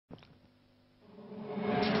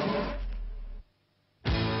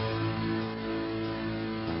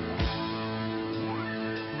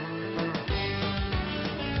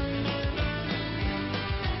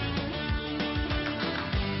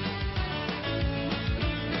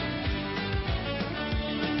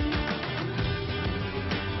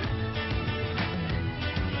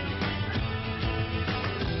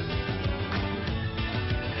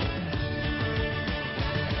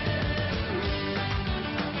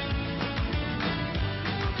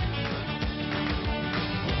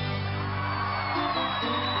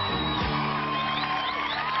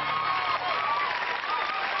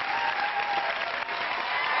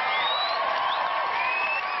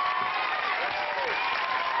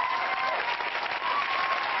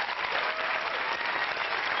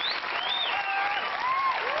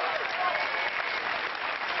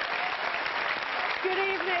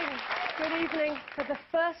evening, for the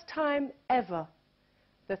first time ever,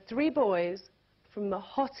 the three boys from the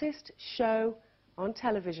hottest show on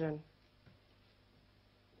television.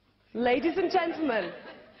 Ladies and gentlemen,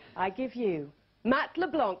 I give you Matt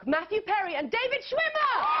LeBlanc, Matthew Perry, and David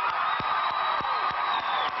Schwimmer!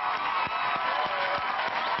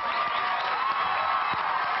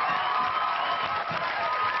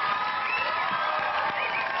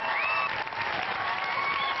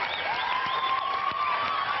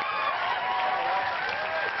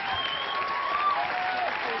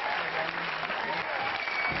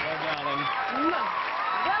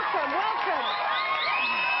 Welcome, welcome.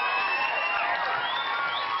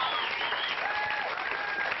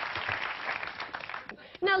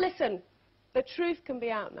 Now listen, the truth can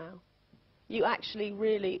be out now. You actually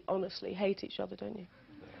really, honestly hate each other, don't you?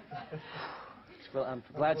 Well, I'm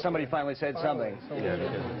glad somebody finally said something.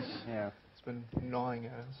 Yeah. It's been gnawing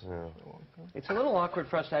at us for a long time. It's a little awkward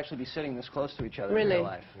for us to actually be sitting this close to each other in Really? real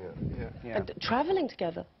life. Yeah. And traveling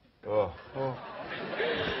together. Oh.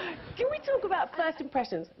 Can we talk about first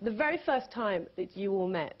impressions? The very first time that you all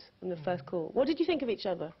met on the first call. What did you think of each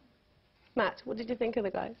other? Matt, what did you think of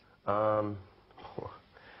the guys?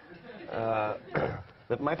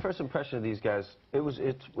 My first impression of these guys, it was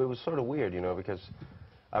sort of weird, you know, because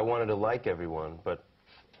I wanted to like everyone, but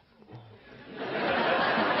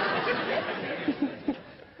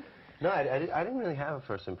no, I didn't really have a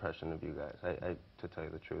first impression of you guys. To tell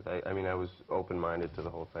you the truth, I mean, I was open-minded to the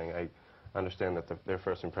whole thing. I understand that their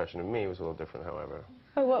first impression of me was a little different, however.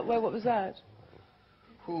 Oh, what was that?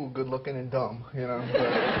 Ooh, good-looking and dumb, you know.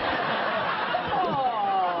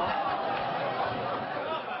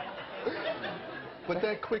 But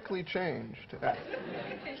that quickly changed.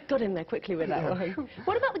 Got in there quickly with that one.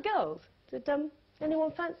 What about the girls? Did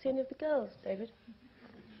anyone fancy any of the girls, David?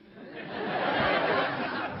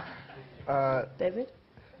 David?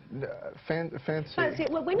 Fancy.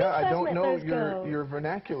 Well, when you first I don't met know those girls... your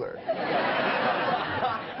vernacular.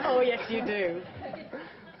 Oh, yes, you do.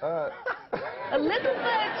 A little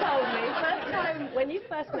bird told me, first time when you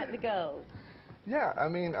first met the girls. Yeah, I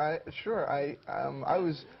mean, I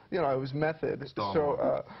was, you know, I was method.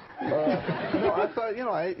 So, no, I thought, you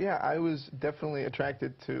know, I was definitely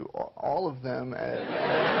attracted to all of them.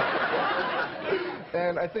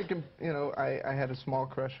 And I think, you know, I had a small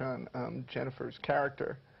crush on Jennifer's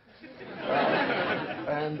character.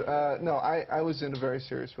 No, I was in a very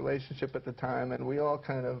serious relationship at the time, and we all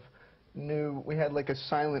kind of knew, we had like a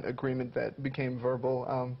silent agreement that became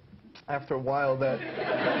verbal after a while, that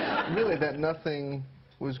really that nothing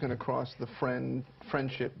was going to cross the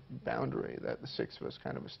friendship boundary that the six of us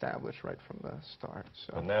kind of established right from the start.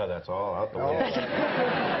 So. But now that's all out the window.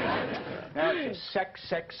 Now it's just sex,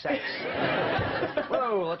 sex, sex.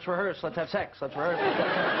 Whoa, let's rehearse. Let's have sex. Let's rehearse.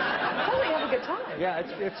 Oh, we have a good time. Yeah,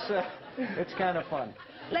 it's kind of fun.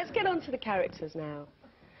 Let's get on to the characters now.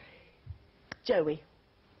 Joey.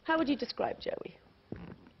 How would you describe Joey?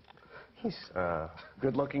 He's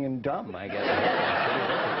good-looking and dumb, I guess.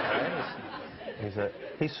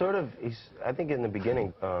 I think in the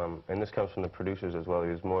beginning, and this comes from the producers as well,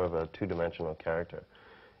 he was more of a two-dimensional character.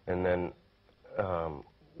 And then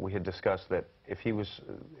we had discussed that if he was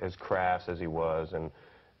as crass as he was and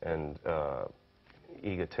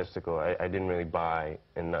egotistical, I didn't really buy,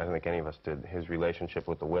 and I don't think any of us did, his relationship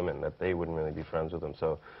with the women, that they wouldn't really be friends with him.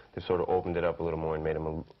 So they sort of opened it up a little more and made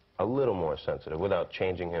him a little more sensitive without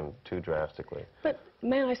changing him too drastically. But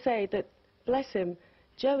may I say that, bless him,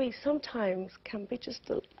 Joey sometimes can be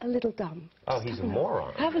just a little dumb. Oh, he's a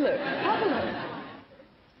moron. Have a look. Have a look.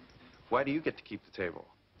 Why do you get to keep the table?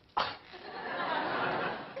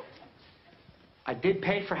 I did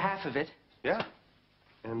pay for half of it. Yeah.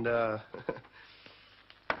 And, I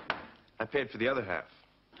paid for the other half.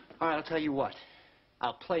 All right, I'll tell you what.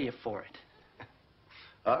 I'll play you for it.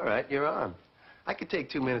 All right, you're on. I could take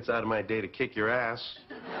 2 minutes out of my day to kick your ass.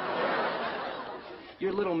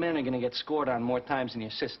 Your little men are going to get scored on more times than your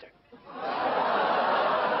sister.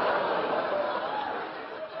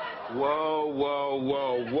 Whoa, whoa,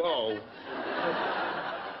 whoa, whoa.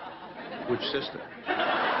 Which sister?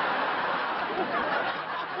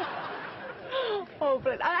 Oh,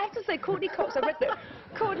 but I have to say, Courtney Cox, I read that.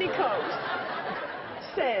 Courtney Cox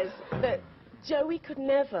says that Joey could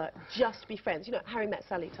never just be friends. You know, Harry Met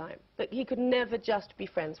Sally time. That he could never just be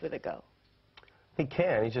friends with a girl. He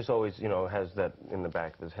can. He just always, you know, has that in the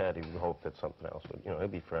back of his head. He would hope that something else would, you know,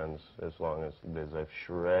 he'd be friends as long as there's a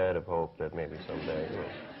shred of hope that maybe someday, you know.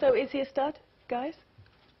 So is he a stud, guys?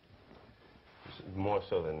 More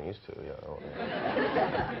so than these two, yeah.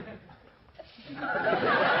 Is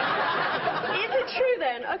it true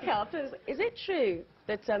then? Okay, is it true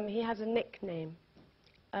that he has a nickname?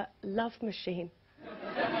 a love machine.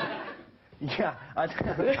 Yeah.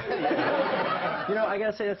 You know, I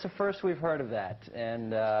gotta say, that's the first we've heard of that,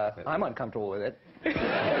 and I'm uncomfortable with it.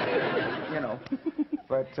 You know.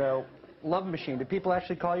 But love machine. Do people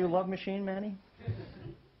actually call you love machine, Manny?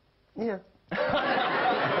 Yeah.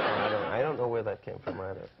 I don't know where that came from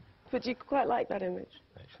either. But you quite like that image.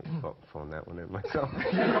 Actually, phoned that one in myself. Oh,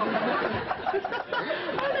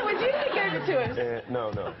 no, was you that gave it to us?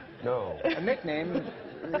 No. A nickname,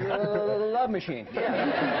 love machine.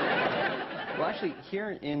 Yeah. Well, actually,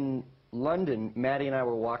 here in London, Maddie and I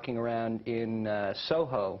were walking around in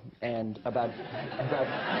Soho, and about. Should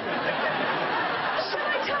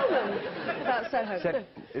I tell them about Soho?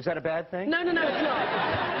 Is that a bad thing? No, it's not.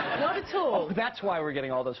 Not at all. Oh, that's why we're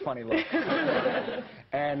getting all those funny looks.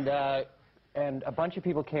 And a bunch of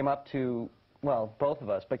people came up to, well, both of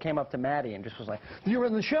us, but came up to Maddie and just was like, "You're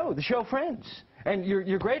in the show Friends, and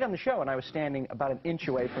you're great on the show." And I was standing about an inch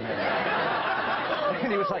away from him.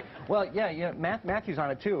 And he was like, "Well, yeah, Matthew's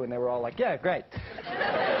on it too." And they were all like, "Yeah, great."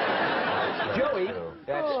 Joey,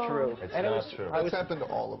 that's true. It's and not true. That's happened to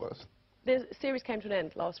all of us. The series came to an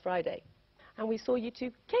end last Friday, and we saw you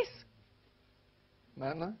two kiss.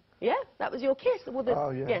 Matt and I? Yeah, that was your kiss. Well,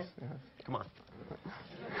 Oh, yes. Yeah. Yes. Come on.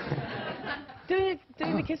 Doing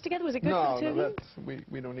the kiss together, was it good for the two of you?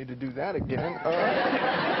 We don't need to do that again.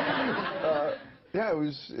 Yeah, it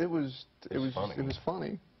was funny. It was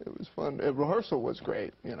funny. It was fun. Rehearsal was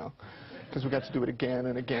great, you know, because we got to do it again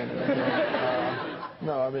and again and again.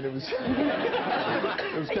 No, I mean it was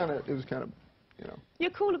kind of you know.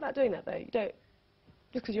 You're cool about doing that though. You don't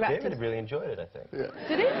just because you're acting. David really enjoyed it, I think. Yeah.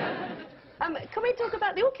 Did he? Can we talk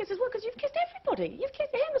about the all kiss as well? Because you've kissed everybody. You've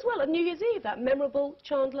kissed him as well on New Year's Eve. That memorable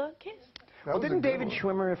Chandler kiss. Well, didn't David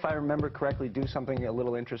Schwimmer, if I remember correctly, do something a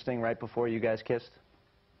little interesting right before you guys kissed?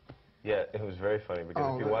 Yeah, it was very funny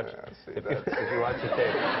because if you watch the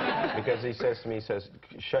tape, because he says to me,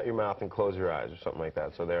 "Shut your mouth and close your eyes," or something like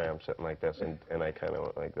that. So there I am sitting like this, and I kind of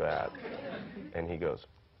went like that, and he goes.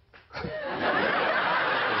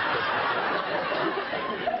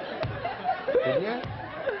 Didn't you?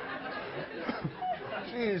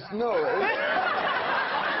 Jeez, no.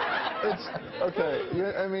 It's okay.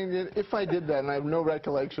 Yeah, I mean, if I did that, and I have no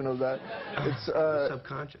recollection of that, it's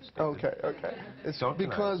subconscious. Okay. It's Don't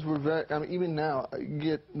because we're very. I mean, even now, you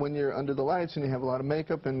get when you're under the lights and you have a lot of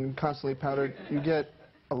makeup and constantly powdered, you get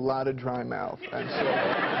a lot of dry mouth. And so,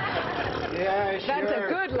 yeah, sure. That's a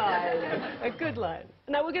good line. A good line.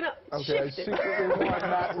 Now we're gonna okay, I shift it. secretly want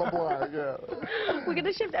Matt LeBlanc. Yeah. We're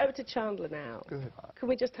gonna shift over to Chandler now. Good. Can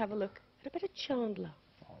we just have a look at a bit of Chandler?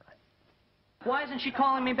 Why isn't she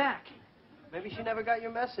calling me back? Maybe she never got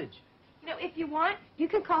your message. You know, if you want, you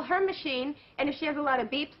can call her machine, and if she has a lot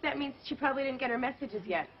of beeps, that means she probably didn't get her messages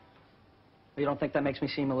yet. You don't think that makes me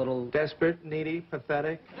seem a little... Desperate, needy,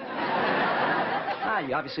 pathetic. Ah,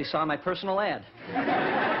 you obviously saw my personal ad.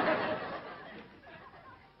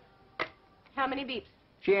 How many beeps?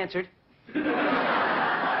 She answered.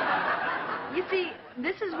 You see,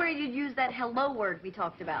 this is where you'd use that hello word we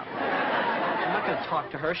talked about. I'm not going to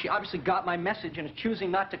talk to her. She obviously got my message and is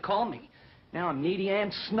choosing not to call me. Now I'm needy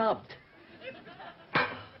and snubbed.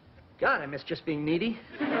 God, I miss just being needy.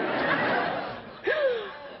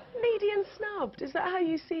 Needy and snubbed. Is that how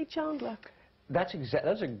you see Chandler?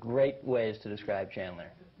 Those are great ways to describe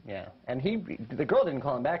Chandler. Yeah. And the girl didn't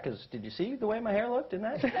call him back because, did you see the way my hair looked in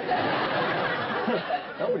that?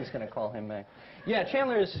 Nobody's going to call him back. Yeah,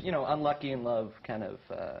 Chandler is, you know, unlucky in love kind of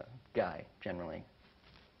guy, generally.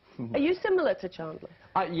 Are you similar to Chandler?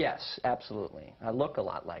 Yes, absolutely. I look a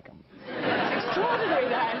lot like him. Extraordinary,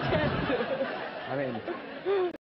 that. I mean,